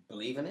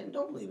believe in it and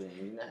don't believe in it.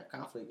 You're gonna have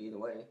conflict either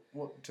way.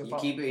 Well, You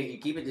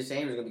keep it the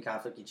same, there's gonna be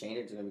conflict. You change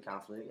it, there's gonna be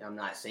conflict. I'm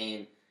not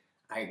saying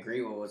I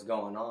agree with what's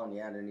going on.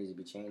 Yeah, there needs to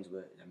be change,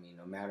 but I mean,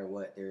 no matter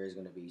what, there is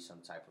gonna be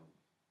some type of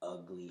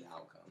ugly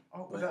outcome.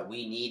 But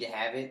we need to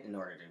have it in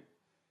order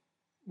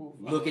to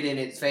look it in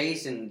its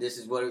face, and this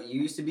is what it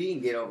used to be,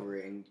 and get over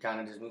it, and kind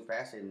of just move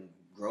past it and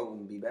grow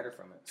and be better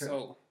from it.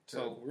 So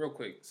real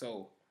quick.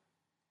 So,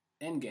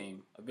 Endgame,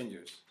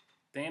 Avengers.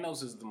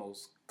 Thanos is the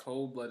most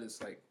cold-blooded.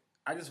 Like,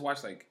 I just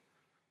watched like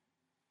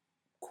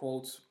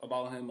quotes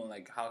about him and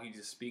like how he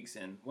just speaks.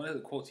 And one of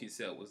the quotes he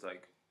said was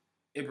like,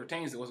 it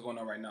pertains to what's going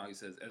on right now. He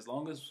says, as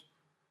long as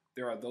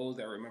there are those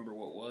that remember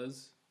what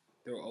was,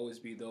 there will always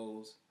be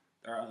those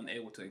that are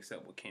unable to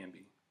accept what can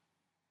be.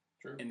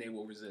 True. And they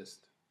will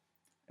resist.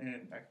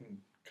 And I can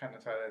kind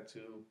of tie that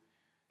to,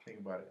 think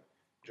about it.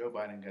 Joe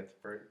Biden got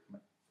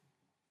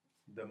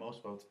the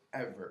most votes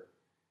ever.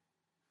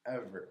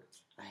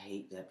 I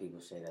hate that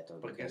people say that though.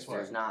 But because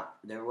guess what?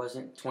 There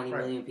wasn't 20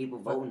 million people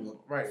voting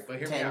but hear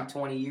me 10, out.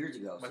 20 years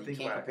ago. But So you think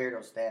can't about compare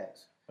those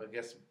stats. But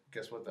guess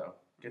what though?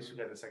 Guess who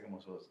got the second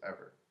most votes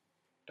ever?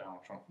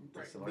 Donald Trump.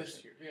 This election.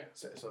 This year, yeah.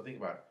 So think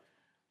about it.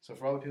 So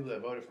for all the people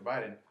that voted for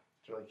Biden,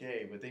 they're like,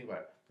 yay, but think about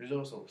it. There's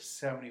also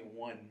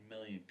 71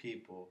 million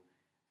people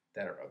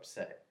that are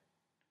upset.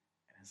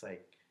 And it's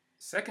like,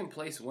 Second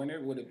place winner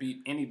would have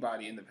beat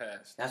anybody in the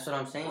past. That's what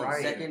I'm saying.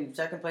 Right.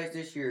 Second place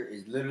this year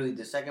is literally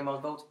the second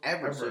most votes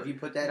ever. So if you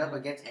put that up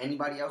against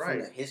anybody else in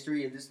the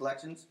history of this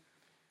elections,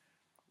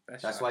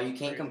 that's why you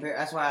can't compare.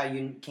 That's why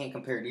you can't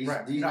compare these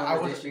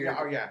numbers this year.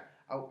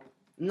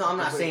 No, I'm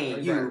not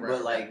saying you,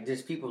 but like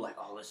there's people like,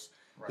 oh,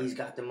 he's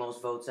got the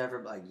most votes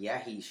ever. Like,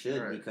 yeah, he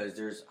should because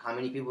there's how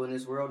many people in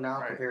this world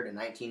now compared to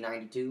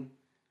 1992?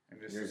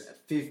 There's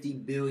 50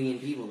 billion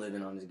people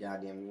living on this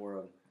goddamn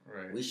world.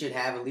 Right. We should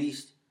have at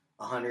least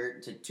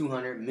 100 to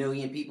 200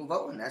 million people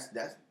voting. That's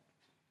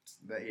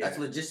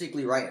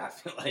logistically right. I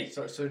feel like.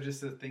 So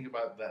just to think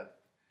about that,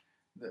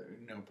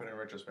 put in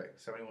retrospect,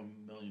 71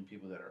 million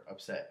people that are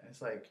upset. And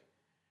it's like,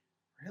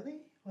 really?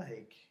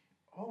 Like,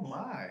 oh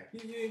my.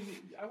 Yeah,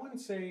 I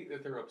wouldn't say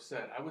that they're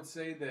upset. I would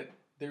say that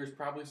there's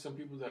probably some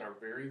people that are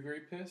very,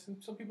 very pissed,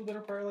 and some people that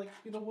are probably like,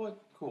 you know what,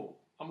 cool,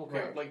 I'm okay.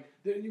 Right. Like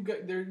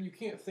you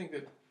can't think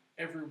that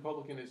every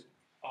Republican is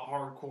a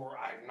hardcore.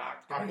 I'm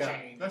not going to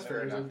change. That's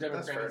fair enough.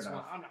 That's fair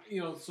enough. I'm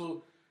not,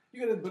 so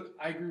you got to. But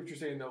I agree with what you're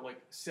saying though.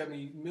 Like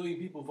 70 million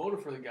people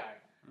voted for the guy.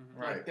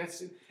 Mm-hmm. Right. Like,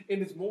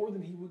 and it's more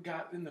than he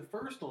got in the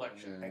first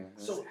election.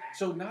 Mm-hmm.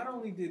 So not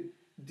only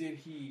did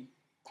he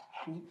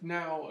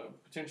now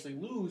potentially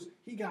lose,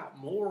 he got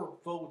more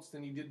votes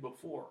than he did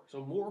before.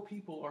 So more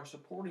people are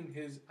supporting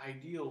his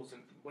ideals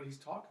and what he's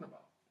talking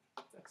about.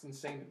 That's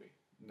insane to me.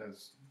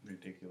 That's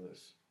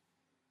ridiculous.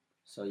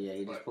 So yeah,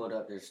 he just pulled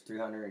up. There's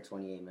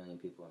 328 million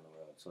people in the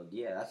world. So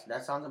yeah,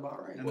 that sounds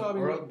about right. In the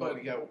world, but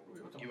we got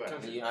U.S.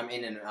 I'm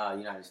in the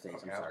United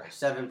States. Okay, I'm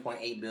sorry,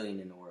 7.8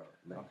 billion in the world.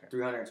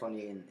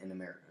 328 in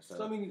America.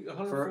 So I mean,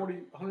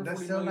 140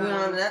 that's million.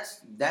 No,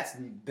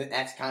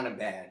 that's kind of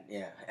bad.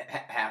 Yeah,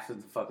 half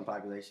of the fucking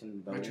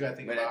population. But you got to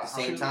think but about at the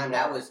same time,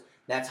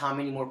 that's how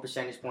many more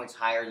percentage points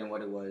higher than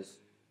what it was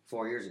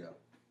 4 years ago.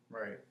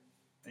 Right.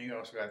 And you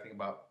also got to think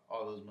about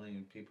all those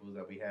million people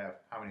that we have,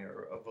 how many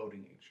are of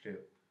voting age too?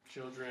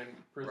 Children,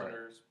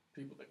 prisoners,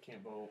 people that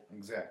can't vote.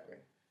 Exactly.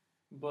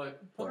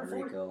 But Puerto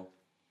Rico,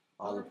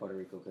 all of Puerto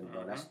Rico couldn't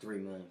vote. That's 3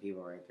 million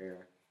people right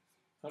there.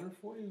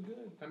 140 is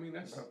good. I mean,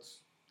 that's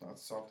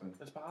something.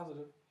 That's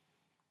positive.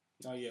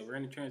 Oh yeah, we're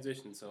in a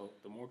transition. So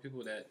the more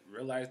people that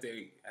realize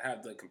they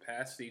have the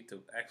capacity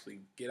to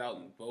actually get out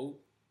and vote,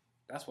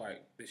 that's why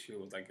this year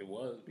was like it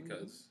was,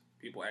 because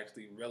people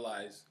actually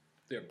realize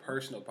their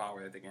personal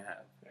power that they can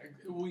have.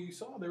 Well, you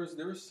saw there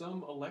was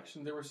some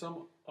election, there were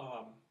some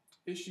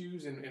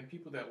issues and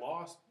people that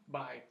lost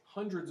by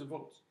hundreds of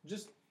votes,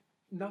 just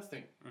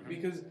nothing,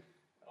 because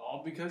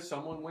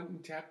someone went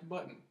and tapped the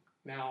button.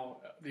 Now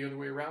the other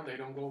way around, they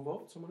don't go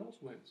vote, someone else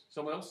wins.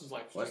 Someone else's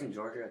life. Wasn't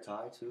Georgia a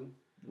tie too?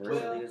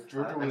 Well,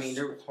 Georgia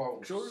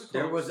was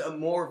there was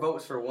more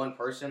votes for one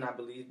person, I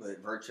believe, but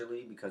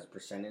virtually because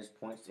percentage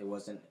points, it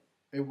wasn't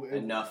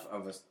enough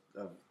of a.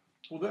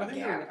 Well, I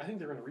think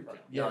they're going to recount.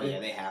 Yeah,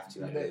 they have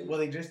to.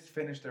 They just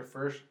finished their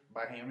first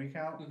by hand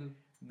recount. Mm-hmm.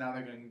 Now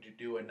they're going to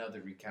do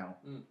another recount.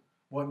 Mm.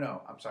 Well,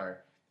 no, I'm sorry.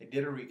 They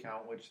did a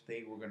recount, which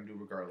they were going to do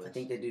regardless. I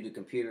think they do the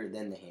computer,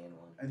 then the hand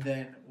one. And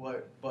then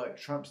what? But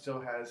Trump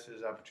still has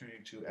his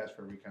opportunity to ask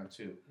for a recount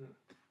too. Mm.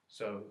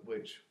 So,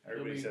 which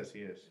everybody says he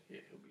is. Yeah,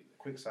 he'll be there.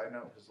 Quick side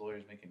note: his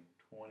lawyer's making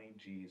 20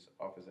 G's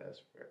off his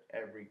ass for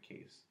every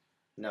case.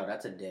 No,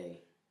 that's a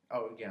day.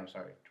 Oh yeah, I'm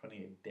sorry,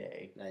 20 a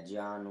day. That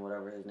John,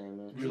 whatever his name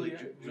is.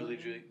 Giuliani.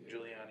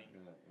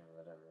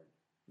 Whatever.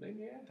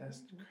 Yeah,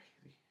 that's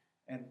crazy.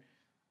 And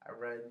I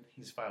read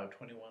he's filed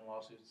 21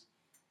 lawsuits.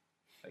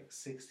 Like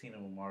 16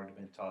 of them already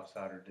been tossed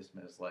out or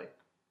dismissed. Like,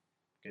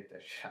 get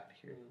that shit out of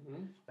here.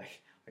 Mm-hmm.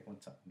 Like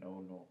when something,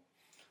 no.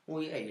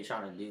 Well, yeah, you're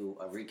trying to do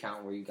a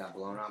recount where you got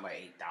blown out by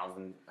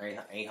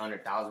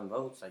 800,000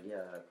 votes. Like,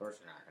 yeah, of course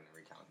you're not going to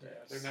recount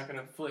that. Yeah, they're not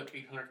going to flip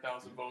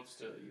 800,000 votes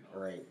to,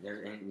 Right.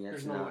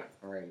 There's no way.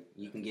 Right.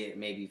 You can get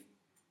maybe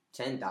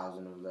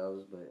 10,000 of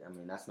those, but, I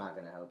mean, that's not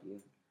going to help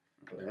you.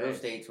 The real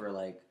states were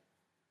like,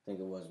 I think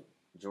it was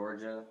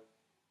Georgia,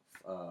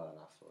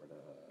 not Florida.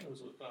 It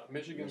was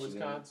Michigan,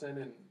 Wisconsin,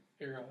 and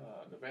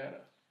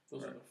Nevada.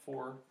 Those are the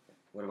four.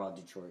 What about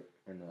Detroit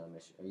and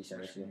Michigan? You said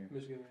Michigan?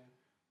 Michigan.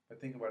 But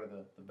think about it,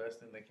 the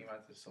best thing that came out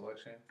of this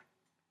election,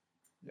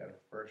 you got a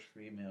first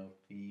female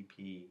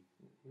VP.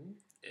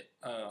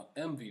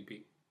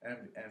 MVP.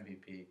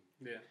 MVP.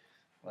 Yeah.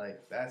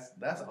 Like, that's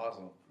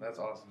awesome. That's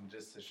awesome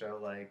just to show,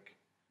 like,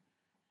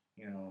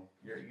 you know,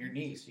 your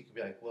niece, you can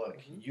be like, look,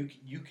 you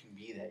can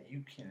be that.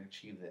 You can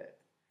achieve that.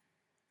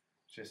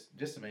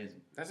 Just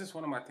amazing. That's just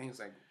one of my things.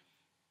 Like,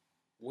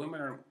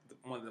 women are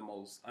one of the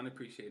most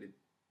unappreciated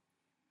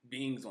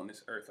beings on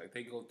this earth. Like,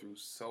 they go through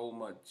so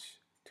much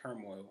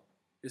turmoil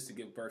just to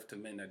give birth to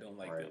men that don't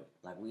like them.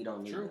 Like, we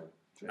don't need them.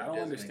 I don't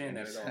understand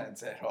that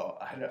at all.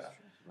 I don't.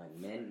 Like,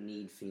 men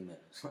need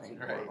females.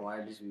 Like,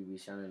 why just we be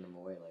shunning them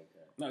away like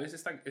that? No, it's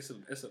just like it's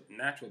a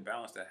natural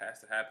balance that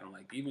has to happen.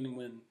 Like, even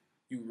when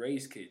you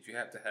raise kids, you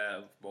have to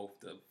have both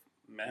the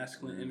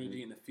masculine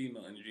energy and the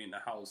female energy in the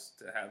house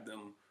to have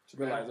them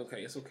realize,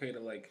 okay, it's okay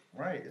to like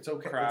it's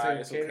okay cry,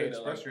 it's okay to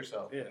express like,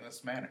 yourself in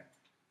this manner.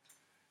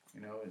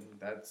 You know, and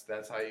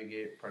that's how you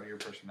get part of your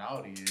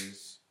personality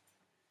is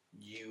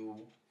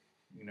you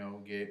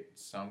get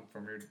some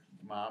from your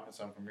mom and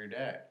some from your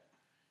dad.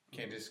 You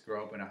can't just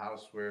grow up in a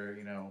house where,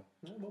 No,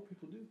 well,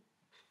 people do.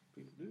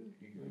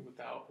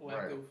 Without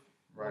lack of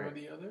one or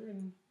the other.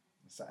 And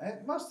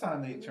most of the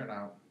time they turn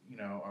out,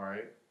 all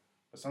right.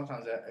 But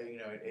sometimes that,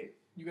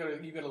 you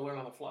gotta learn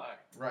on the fly.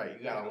 Right,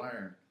 you gotta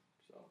learn.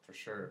 So for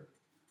sure.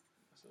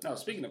 No,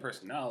 speaking of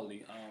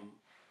personality,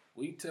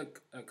 we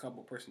took a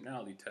couple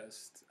personality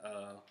tests.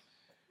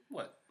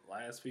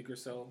 Last week or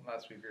so?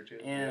 Last week or two.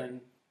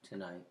 And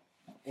tonight.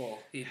 Well,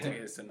 he took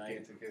his tonight.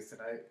 He took his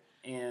tonight.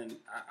 And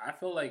I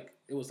feel like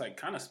it was like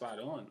kind of spot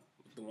on.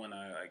 The one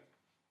I like.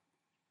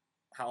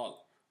 How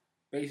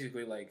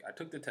basically like I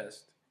took the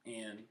test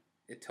and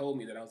it told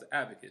me that I was an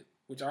advocate,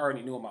 which I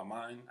already knew in my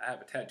mind. I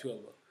have a tattoo of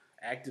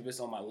an activist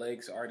on my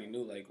leg, so I already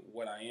knew like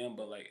what I am.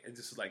 But like it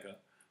just is like a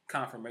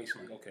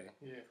confirmation. Like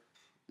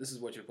this is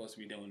what you're supposed to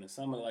be doing. And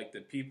some of like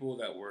the people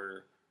that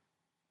were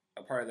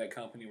a part of that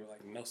company were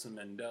like Nelson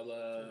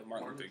Mandela,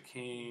 Martin Luther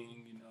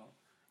King,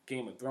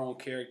 Game of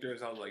Thrones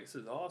characters. I was like, this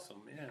is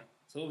awesome, yeah.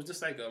 So it was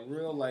just like a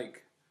real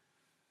like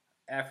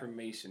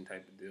affirmation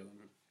type of deal.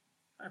 And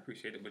I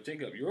appreciate it. But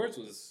Jacob, yours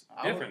was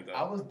different though.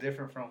 I was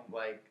different from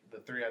like the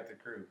three out the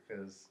crew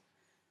because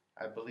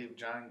I believe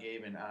John,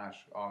 Gabe, and Ash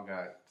all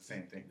got the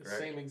same thing, correct?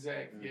 Same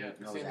exact, yeah.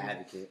 I was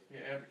advocate.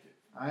 Yeah, advocate.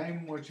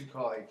 I'm what you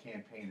call a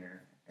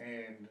campaigner,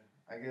 and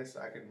I guess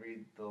I can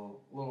read the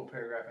little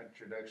paragraph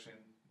introduction.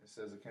 It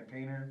says a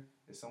campaigner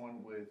is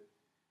someone with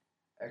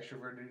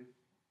extroverted,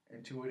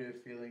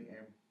 intuitive feeling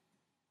and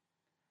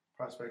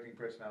prospecting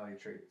personality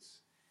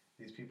traits.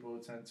 These people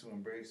tend to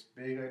embrace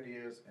big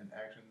ideas and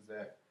actions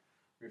that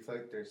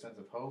reflect their sense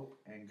of hope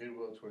and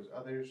goodwill towards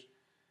others.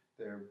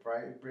 Their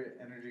bright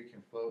energy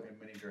can flow in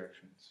many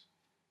directions.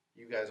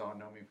 You guys all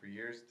know me for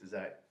years. Does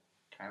that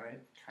kind of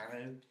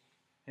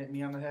hit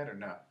me on the head or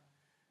not?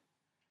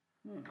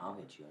 I'll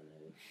hit you on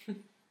the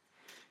head.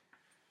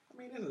 I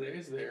mean,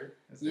 it's there.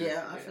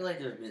 Yeah, I feel like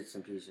there's bits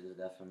and pieces,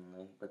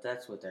 definitely. But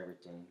that's with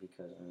everything,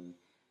 because, I mean,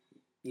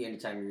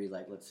 anytime you read,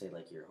 like, let's say,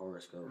 like, your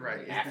horoscope, right?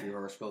 Like, half your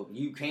horoscope,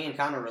 you can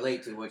kind of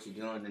relate to what you're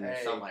doing, and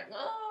there's something like,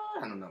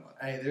 I don't know about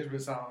that. Hey, there's been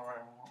something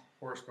around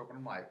horoscope, and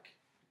I'm like...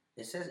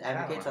 It says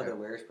advocates are the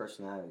rarest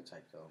personality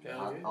type, though.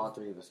 All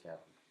three of us got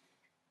them.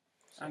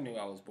 So. I knew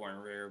I was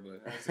born rare,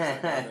 but that's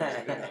just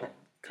another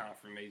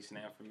confirmation,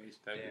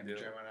 affirmation type of deal.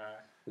 Gemini.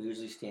 We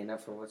usually stand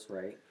up for what's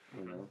right,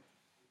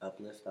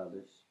 uplift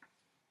others,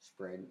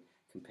 spread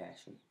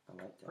compassion. I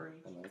like that.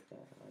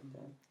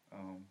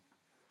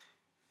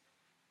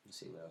 Let's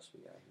see what else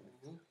we got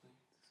here.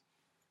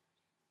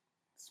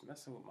 It's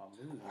messing with my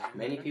mood.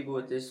 Many people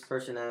with this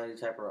personality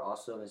type are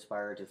also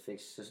inspired to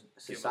fix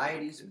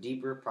society's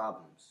deeper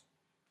problems.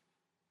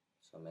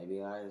 So maybe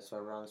that's why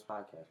we're on this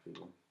podcast,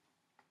 people.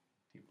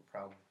 Deeper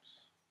problems.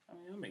 I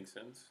mean, that makes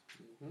sense.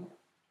 Mm-hmm.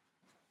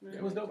 Yeah,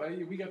 it was dope.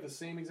 We got the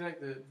same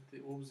exact.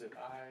 What was it?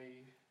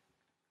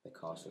 The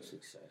cost of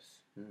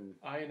success.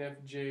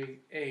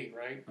 INFJA,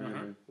 right?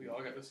 Mm-hmm. We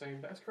all got the same.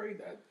 That's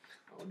crazy.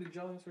 How did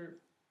y'all answer?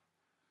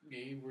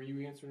 Gabe, were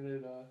you answering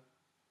it?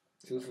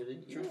 Truthfully.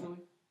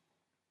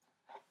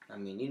 I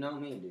mean, you know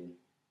me, dude.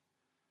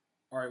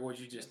 Or was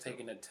you just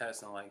taking a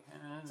test and like?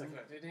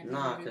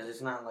 No, because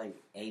it's not like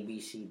A, B,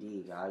 C,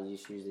 D. I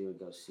just usually would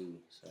go C.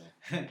 So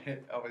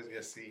always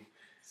get C.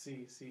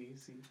 C.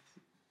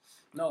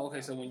 No,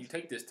 okay. So when you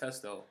take this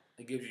test, though,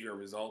 it gives you your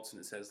results, and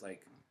it says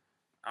like,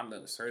 I'm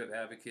the assertive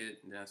advocate,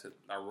 and then it says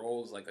our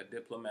role is like a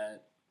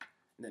diplomat,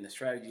 and then the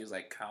strategy is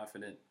like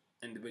confident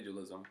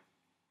individualism,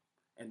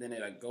 and then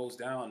it like goes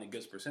down and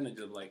gives percentage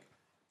of like,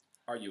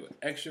 are you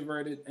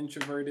extroverted,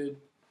 introverted,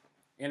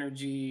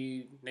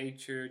 energy,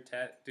 nature,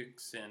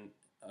 tactics, and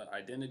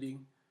identity,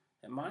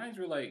 and mine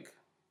were like,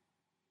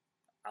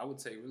 I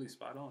would say really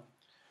spot on.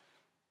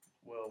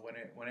 Well,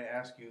 when it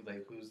asks you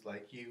like who's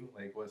like you,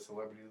 like what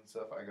celebrities and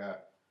stuff, I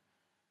got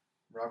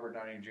Robert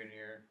Downey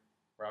Jr.,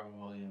 Robin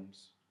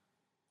Williams,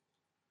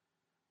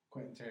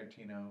 Quentin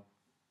Tarantino,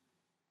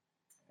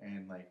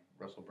 and like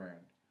Russell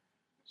Brand.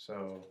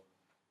 So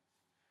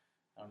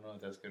I don't know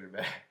if that's good or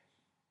bad.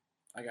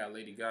 I got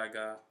Lady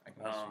Gaga.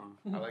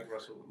 I like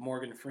Russell.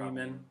 Morgan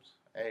Freeman.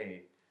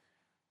 Hey,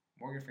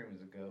 Morgan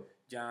Freeman's a goat.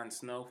 Jon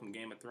Snow from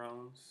Game of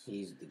Thrones.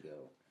 He's the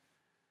goat.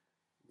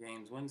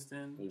 James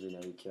Winston. Even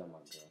though he killed my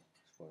girl.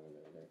 Spoiler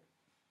alert.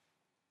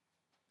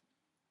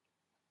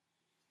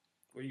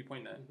 Where are you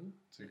pointing at? Mm-hmm.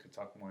 So you could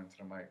talk more into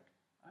the mic.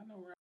 I know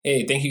where.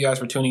 Hey, thank you guys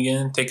for tuning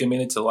in. Take a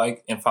minute to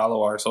like and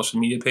follow our social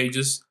media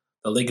pages.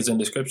 The link is in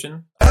the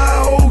description.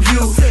 Oh,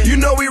 you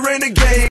know we ran the game.